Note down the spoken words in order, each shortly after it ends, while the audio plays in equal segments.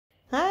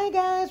Hi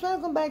guys,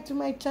 welcome back to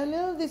my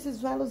channel. This is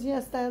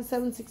Valozia Style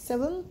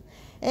 767,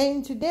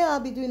 and today I'll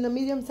be doing a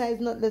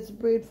medium-sized knotless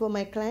braid for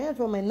my client,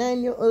 for my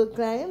 9-year-old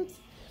client.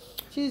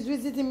 She's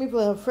visiting me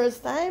for her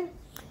first time,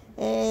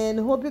 and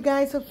hope you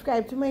guys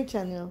subscribe to my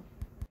channel.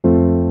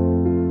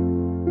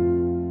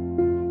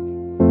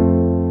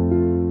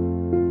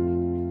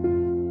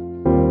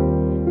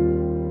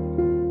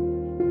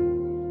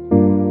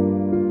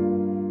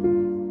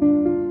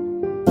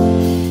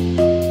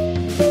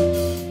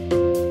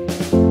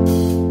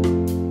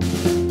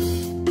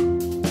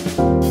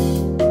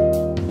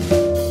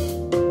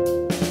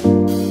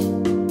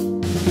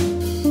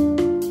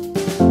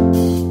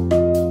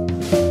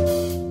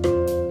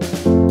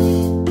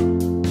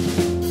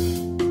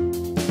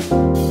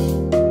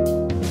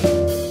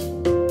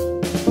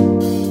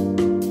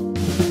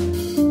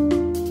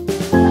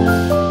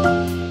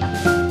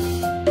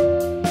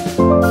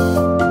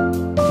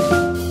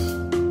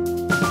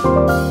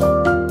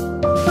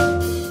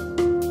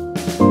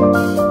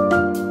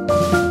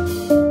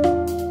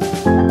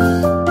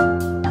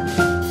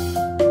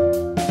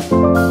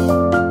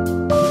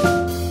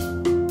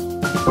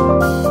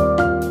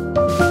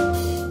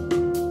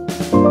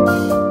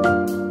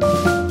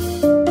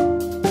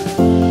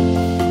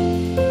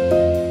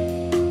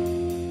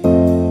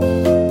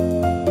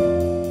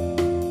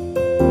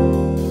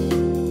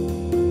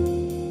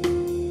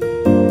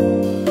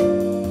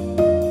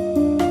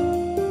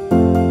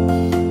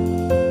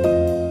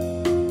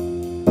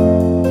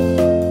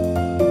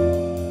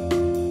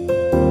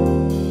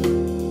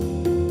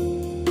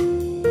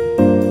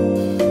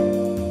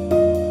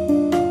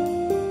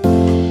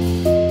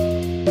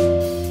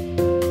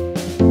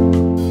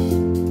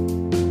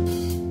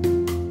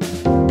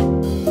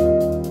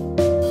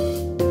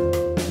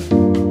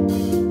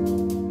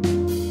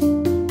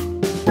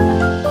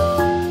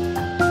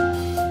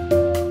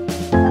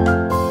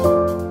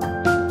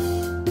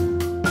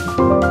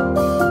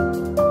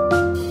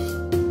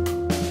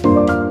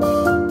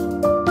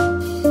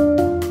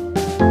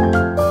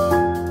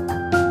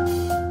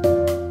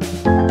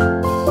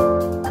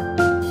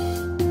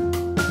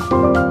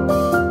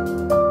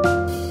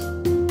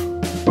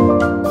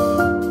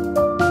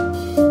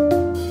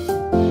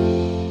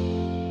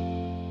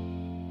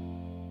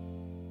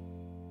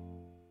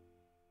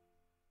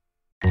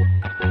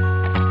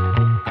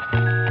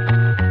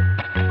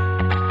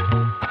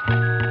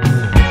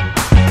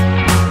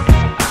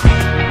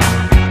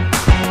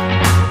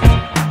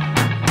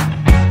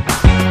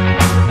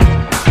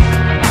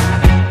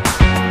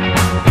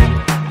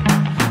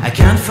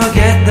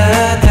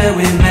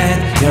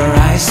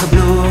 So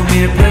blue,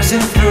 me pressing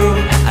through.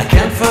 I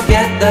can't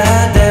forget the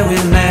day we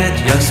met.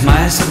 Your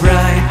smile so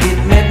bright, it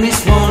made me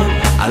swoon.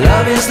 Our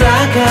love is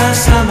like a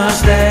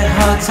summer's day,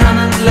 hot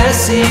and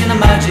endless in a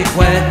magic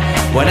way.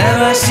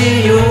 Whenever I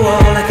see you,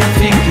 all I can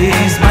think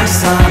is my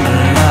summer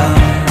love.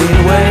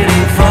 Been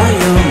waiting for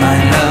you, my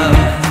love.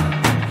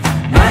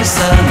 My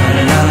summer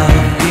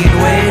love. Been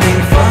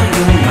waiting for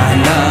you, my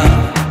love.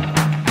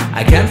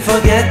 I can't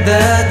forget the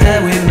day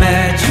we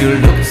met. You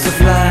looked so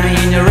fly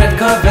in your red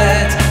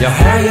Corvette. Your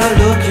hair, your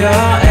look,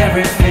 your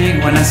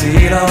everything. When I see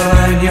it all,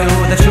 I knew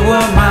that you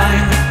were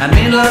mine. I'm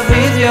in love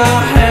with your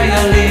hair,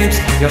 your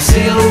lips, your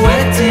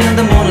silhouette in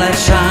the moonlight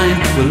shine.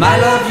 With my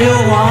love you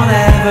won't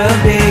ever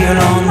be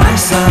alone. My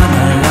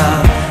summer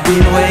love,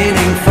 been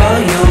waiting for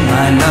you,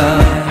 my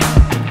love.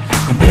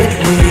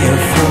 Completely a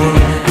fool,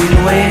 been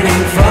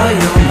waiting for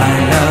you, my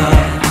love.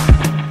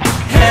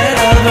 Head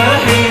over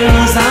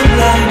heels, I'm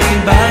blinded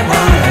by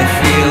what I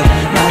feel.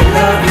 My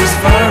love is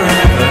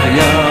forever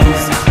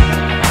yours.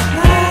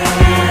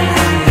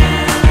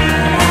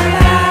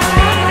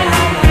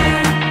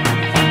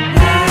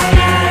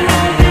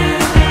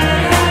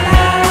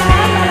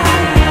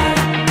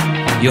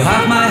 You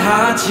have my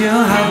heart, you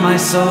have my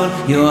soul,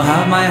 you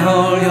have my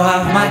whole, you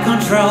have my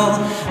control.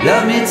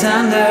 Love me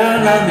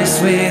tender, love me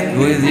sweet.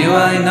 With you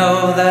I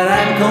know that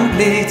I'm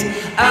complete.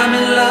 I'm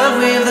in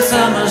love with the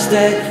summer's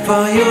day.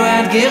 For you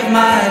I'd give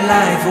my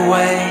life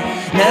away.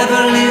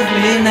 Never leave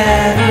me,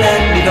 never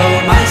let me go.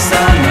 My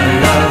summer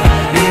love,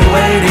 been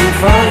waiting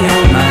for you,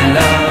 my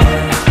love.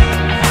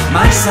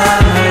 My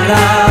summer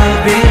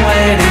love, been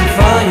waiting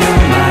for you,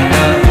 my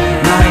love.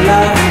 My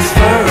love is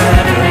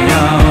forever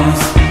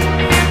yours.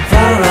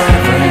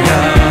 Forever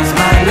yours,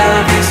 my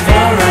love is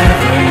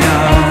forever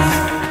yours.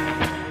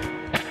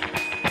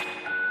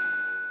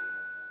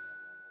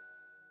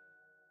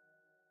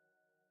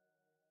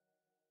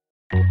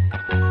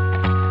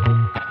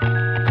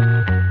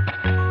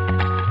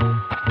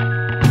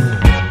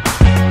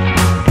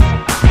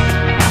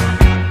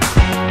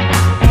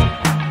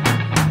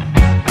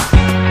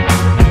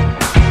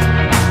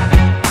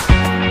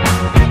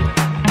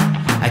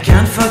 I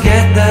can't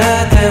forget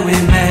the day we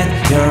met.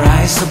 Your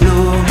eyes so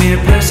blue, me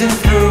pressing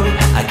through.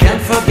 I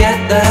can't forget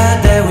the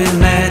day we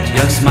met.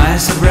 Your smile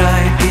so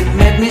bright, it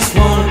made me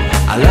swoon.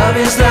 Our love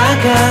is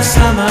like a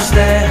summer's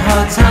day,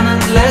 hot and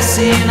endless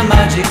in a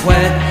magic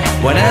way.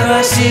 Whenever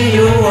I see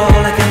you,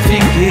 all I can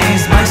think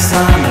is my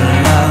summer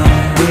love.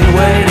 Been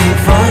waiting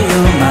for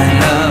you, my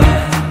love.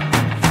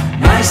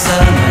 My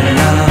summer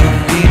love,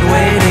 been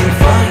waiting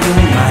for you,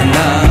 my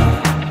love.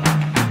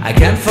 I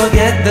can't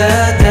forget the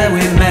day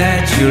we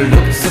met. You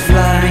looked so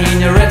fly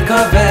in your red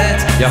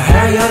Corvette. Your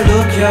hair, your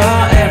look, your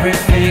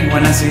everything.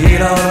 When I see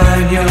it all, I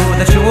knew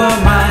that you were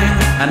mine.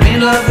 I'm in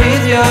love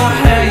with your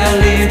hair, your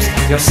lips,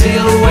 your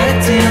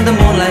silhouette in the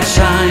moonlight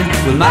shine.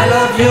 With my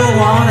love you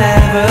won't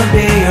ever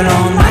be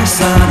alone, my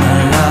summer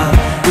love.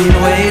 Been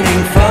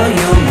waiting for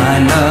you, my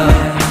love.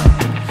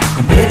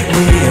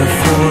 Completely a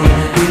fool.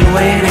 Been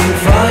waiting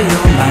for you,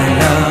 my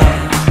love.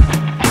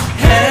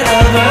 Head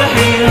over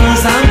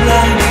heels, I'm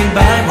blinded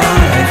by what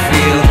I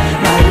feel.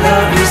 My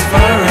love is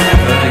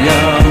forever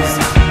yours.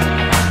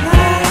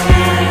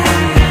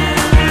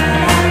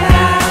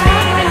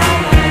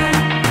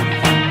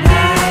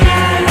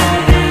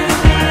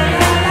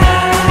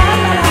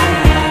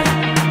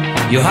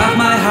 You have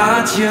my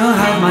heart, you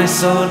have my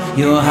soul,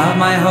 you have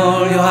my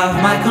whole, you have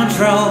my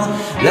control.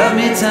 Love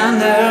me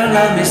tender,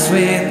 love me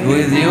sweet.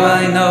 With you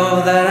I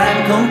know that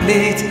I'm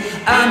complete.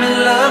 I'm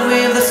in love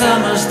with the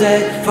summer's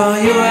day. For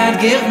you I'd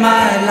give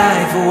my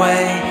life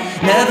away.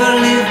 Never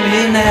leave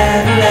me,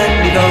 never let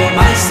me go.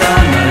 My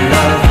summer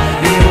love,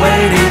 been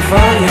waiting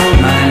for you,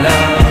 my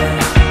love.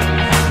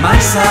 My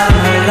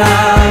summer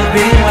love,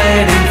 been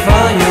waiting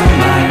for you,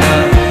 my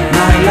love.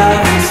 My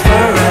love is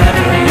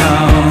forever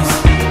yours.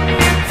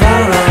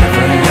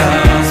 Forever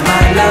yours,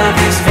 my love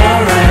is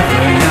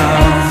forever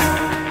yours.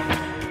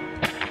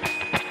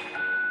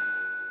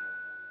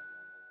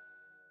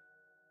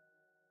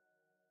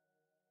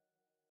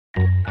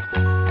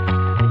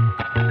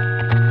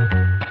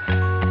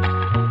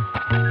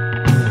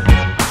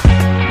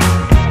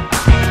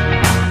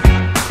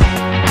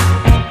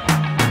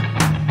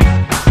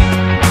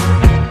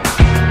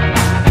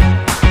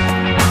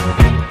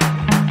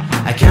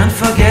 I can't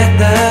forget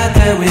the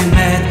day we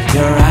met.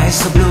 Your eyes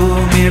so blue,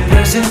 me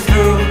piercing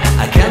through.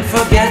 I can't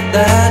forget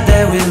the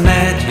day we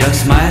met. Your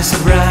smile so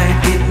bright,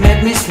 it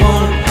made me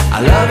swoon.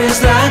 Our love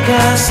is like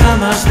a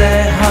summer's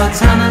day, hot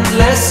and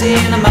endless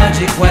in a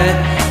magic way.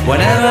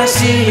 Whenever I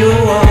see you,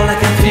 all I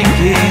can think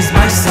is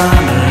my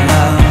summer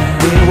love.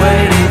 Been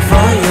waiting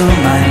for you,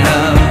 my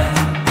love.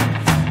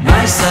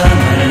 My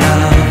summer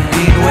love,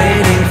 been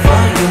waiting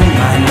for you,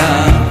 my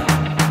love.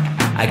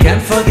 I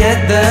can't forget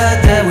the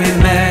day we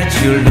met.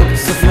 You looked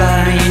so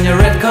fly in your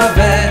red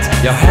Corvette.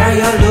 Your hair,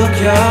 your look,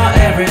 your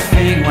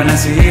everything. When I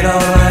see it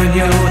all, I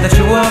knew that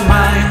you were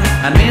mine.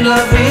 I'm in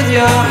love with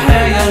your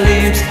hair, your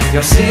lips,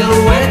 your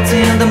silhouette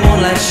in the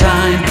moonlight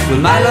shine.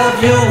 With my love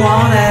you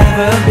won't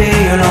ever be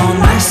alone,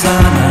 my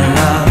summer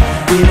love.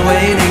 Been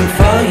waiting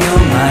for you,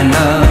 my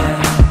love.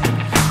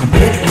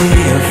 Completely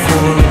a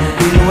fool.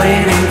 Been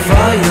waiting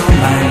for you,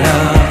 my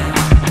love.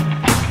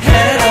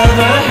 Head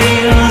over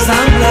heels,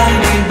 I'm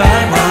blinded by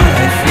what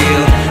I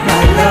feel.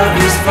 My love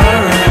is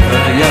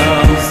forever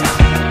yours.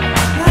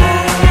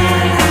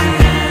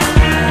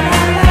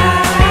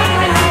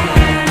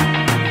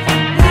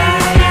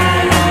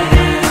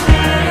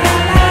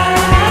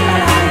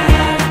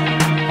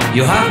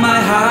 You have my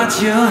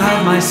heart, you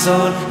have my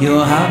soul, you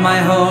have my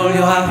whole,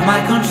 you have my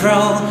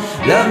control.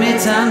 Love me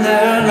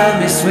tender, love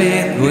me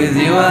sweet. With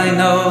you I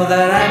know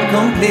that I'm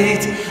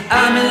complete.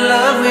 I'm in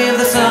love with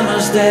the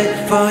summer's day.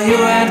 For you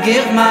I'd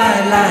give my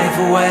life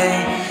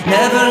away.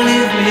 Never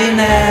leave me,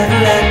 never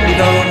let me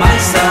go. My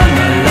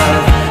summer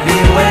love,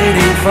 been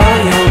waiting for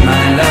you,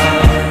 my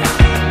love.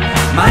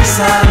 My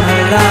summer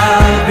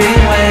love,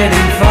 been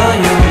waiting for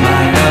you,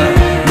 my love.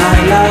 My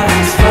love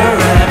is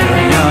forever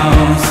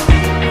yours.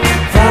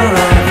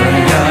 Forever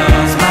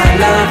yours, my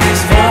love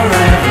is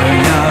forever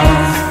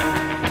yours.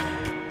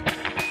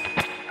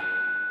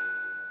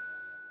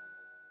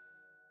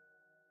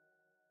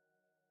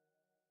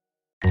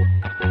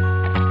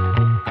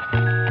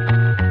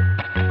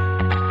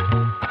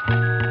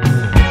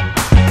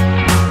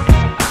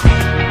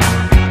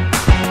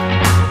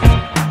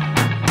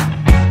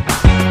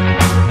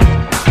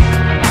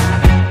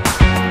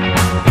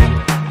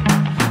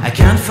 I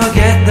can't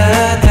forget the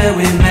day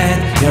we met.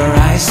 Your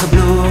eyes so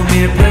blue,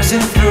 me piercing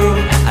through.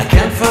 I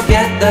can't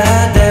forget the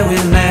day we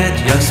met.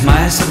 Your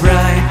smile so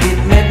bright, it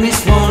made me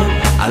swoon.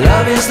 Our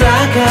love is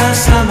like a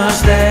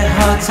summer's day,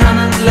 hot and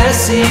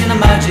endless in a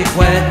magic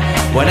way.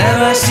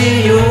 Whenever I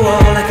see you,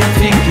 all I can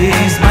think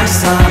is my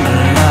summer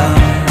love.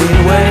 Been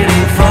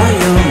waiting for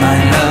you, my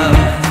love.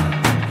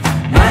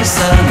 My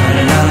summer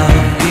love,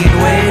 been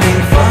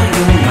waiting for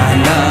you, my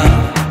love.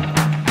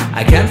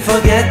 I can't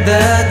forget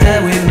the day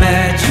we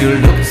met. You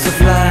looked so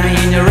fly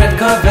in your red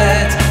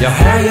Corvette. Your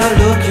hair, your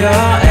look,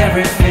 your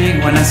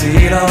everything. When I see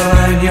it all,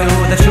 I knew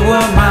that you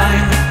were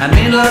mine. I'm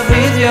in love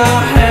with your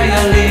hair,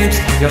 your lips,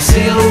 your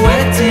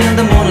silhouette in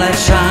the moonlight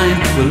shine.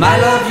 With my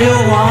love you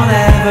won't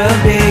ever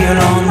be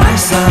alone, my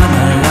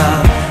summer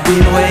love.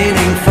 Been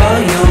waiting for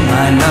you,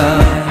 my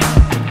love.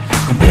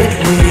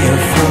 Completely a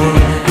fool.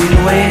 Been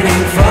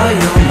waiting for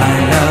you, my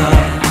love.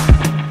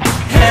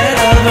 Head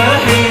over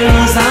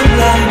heels, I'm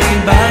blinded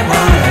by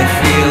what I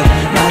feel.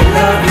 My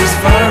love is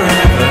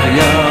forever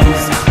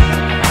yours.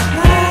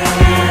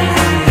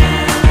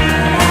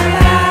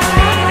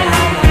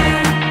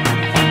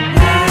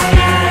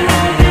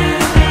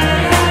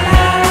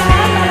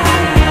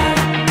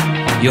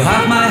 You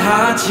have my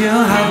heart, you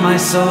have my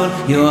soul,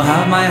 you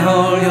have my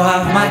whole, you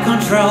have my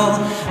control.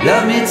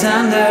 Love me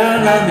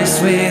tender, love me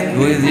sweet,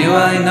 with you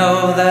I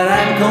know that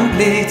I'm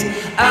complete.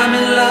 I'm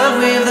in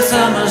love with the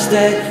summer's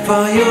day,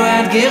 for you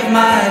I'd give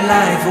my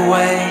life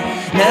away.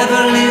 Never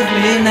leave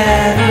me,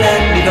 never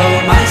let me go,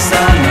 my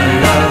summer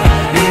love.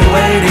 Been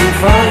waiting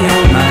for you,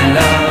 my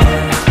love.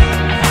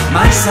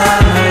 My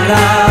summer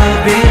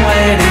love, been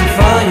waiting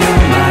for you,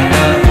 my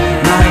love.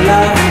 My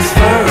love is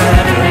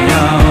forever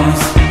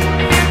yours.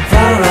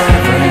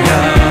 Forever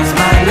yours,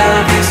 my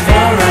love is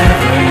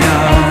forever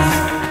yours.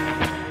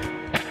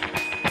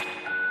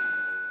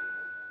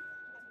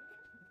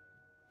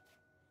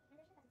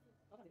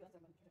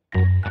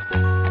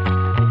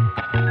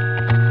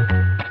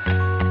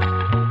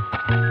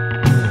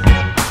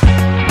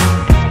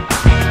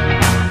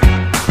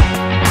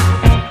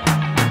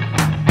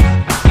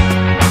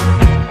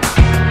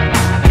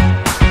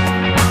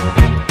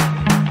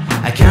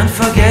 I can't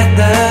forget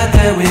the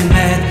day we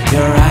met.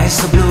 Your eyes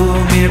so blue,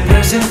 me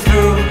piercing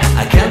through.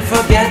 I can't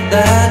forget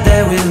the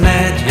day we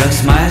met. Your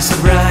smile so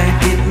bright,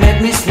 it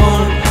made me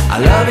swoon.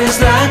 Our love is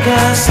like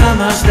a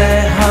summer's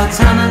day, hot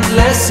and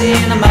endless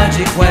in a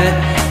magic way.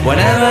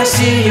 Whenever I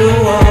see you,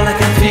 all I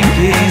can think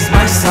is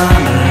my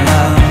summer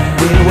love.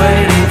 Been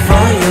waiting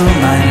for you,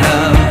 my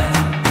love.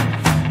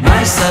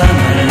 My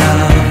summer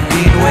love,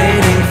 been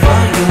waiting for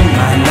you,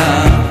 my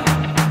love.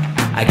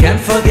 I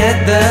can't forget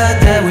the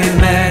day we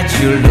met.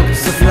 You looked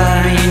so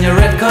fly in your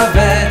red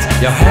Corvette.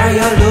 Your hair,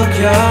 your look,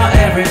 your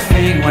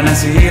everything. When I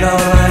see it all,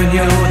 I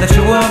knew that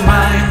you were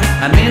mine.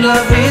 I'm in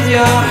love with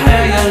your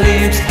hair, your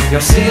lips,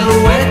 your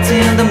silhouette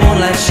in the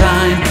moonlight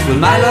shine. With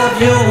my love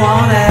you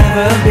won't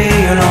ever be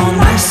alone,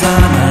 my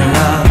summer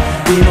love.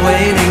 Been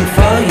waiting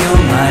for you,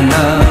 my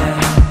love.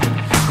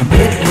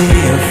 Completely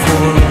a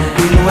fool.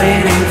 Been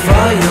waiting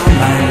for you,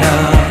 my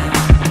love.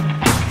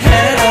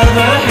 Head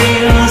over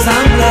heels,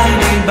 I'm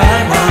blinded by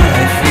what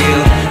I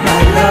feel. My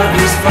love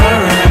is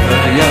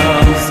forever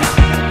yours.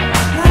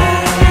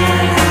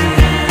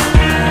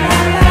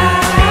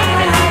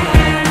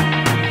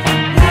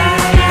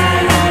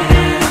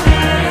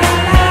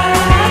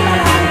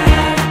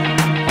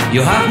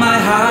 You have my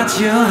heart,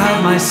 you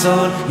have my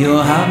soul, you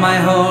have my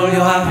whole,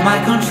 you have my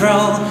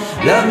control.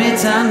 Love me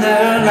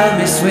tender, love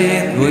me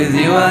sweet, with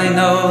you I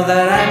know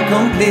that I'm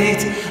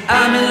complete.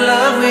 I'm in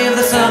love with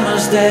the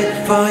summer's day,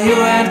 for you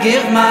I'd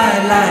give my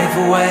life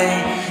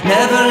away.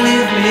 Never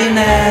leave me,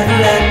 never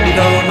let me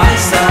go, my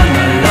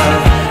summer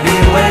love.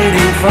 Been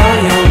waiting for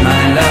you,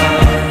 my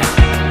love.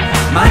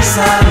 My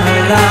summer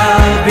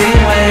love, been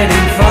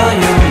waiting for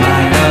you,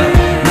 my love.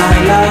 My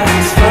love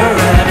is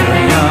forever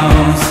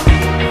yours.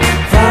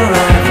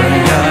 Forever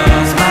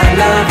yours, my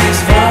love is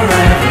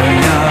forever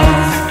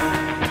yours.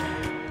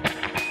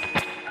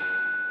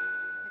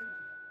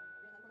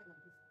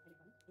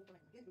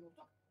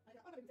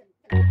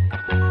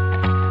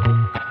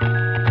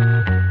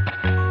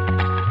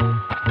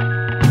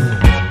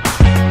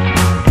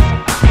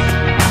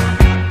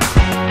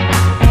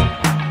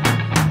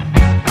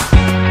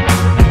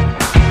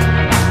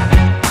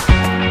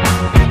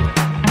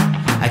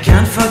 I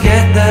can't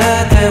forget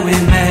the day we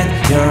met.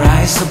 Your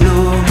eyes so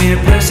blue, me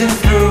piercing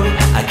through.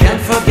 I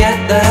can't forget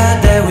the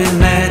day we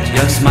met.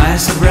 Your smile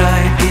so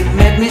bright, it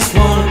made me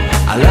swoon.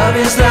 Our love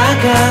is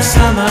like a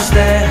summer's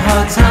day,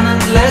 hot and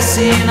endless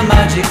in a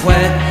magic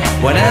way.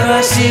 Whenever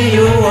I see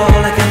you,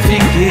 all I can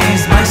think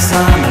is my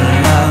summer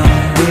love.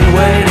 Been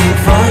waiting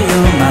for you,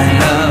 my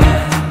love.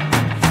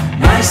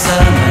 My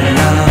summer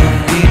love,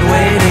 been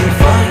waiting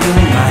for you,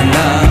 my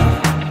love.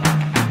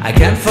 I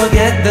can't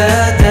forget the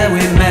day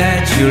we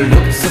met. You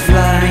looked so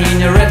fly in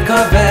your red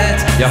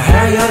Corvette. Your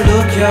hair, your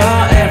look, your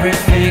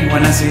everything.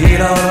 When I see it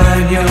all, I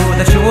knew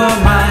that you were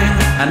mine.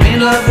 I'm in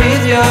love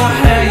with your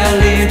hair, your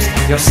lips,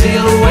 your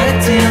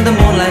silhouette in the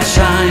moonlight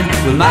shine.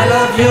 With my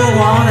love you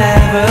won't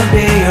ever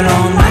be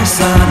alone, my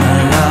summer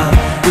love.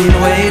 Been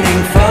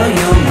waiting for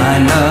you, my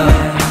love.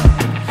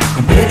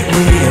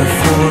 Completely a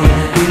fool.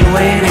 Been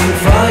waiting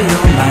for you,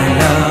 my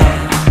love.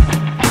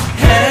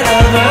 Head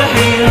over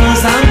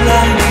heels, I'm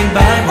blinded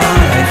by what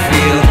I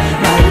feel.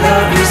 My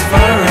love is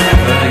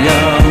forever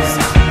yours.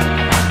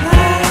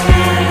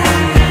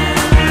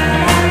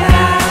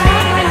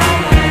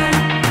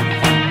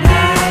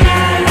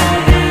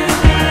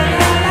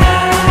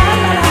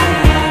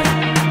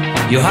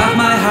 You have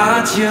my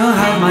heart, you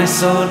have my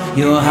soul,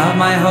 you have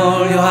my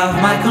whole, you have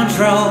my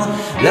control.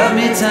 Love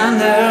me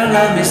tender,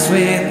 love me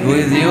sweet,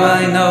 with you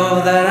I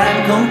know that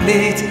I'm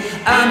complete.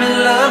 I'm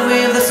in love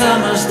with the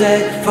summer's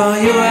day, for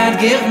you I'd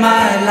give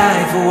my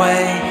life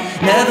away.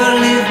 Never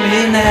leave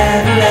me,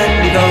 never let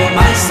me go,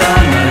 my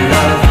summer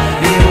love.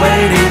 Been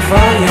waiting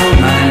for you,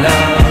 my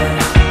love.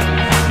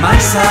 My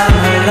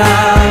summer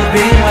love.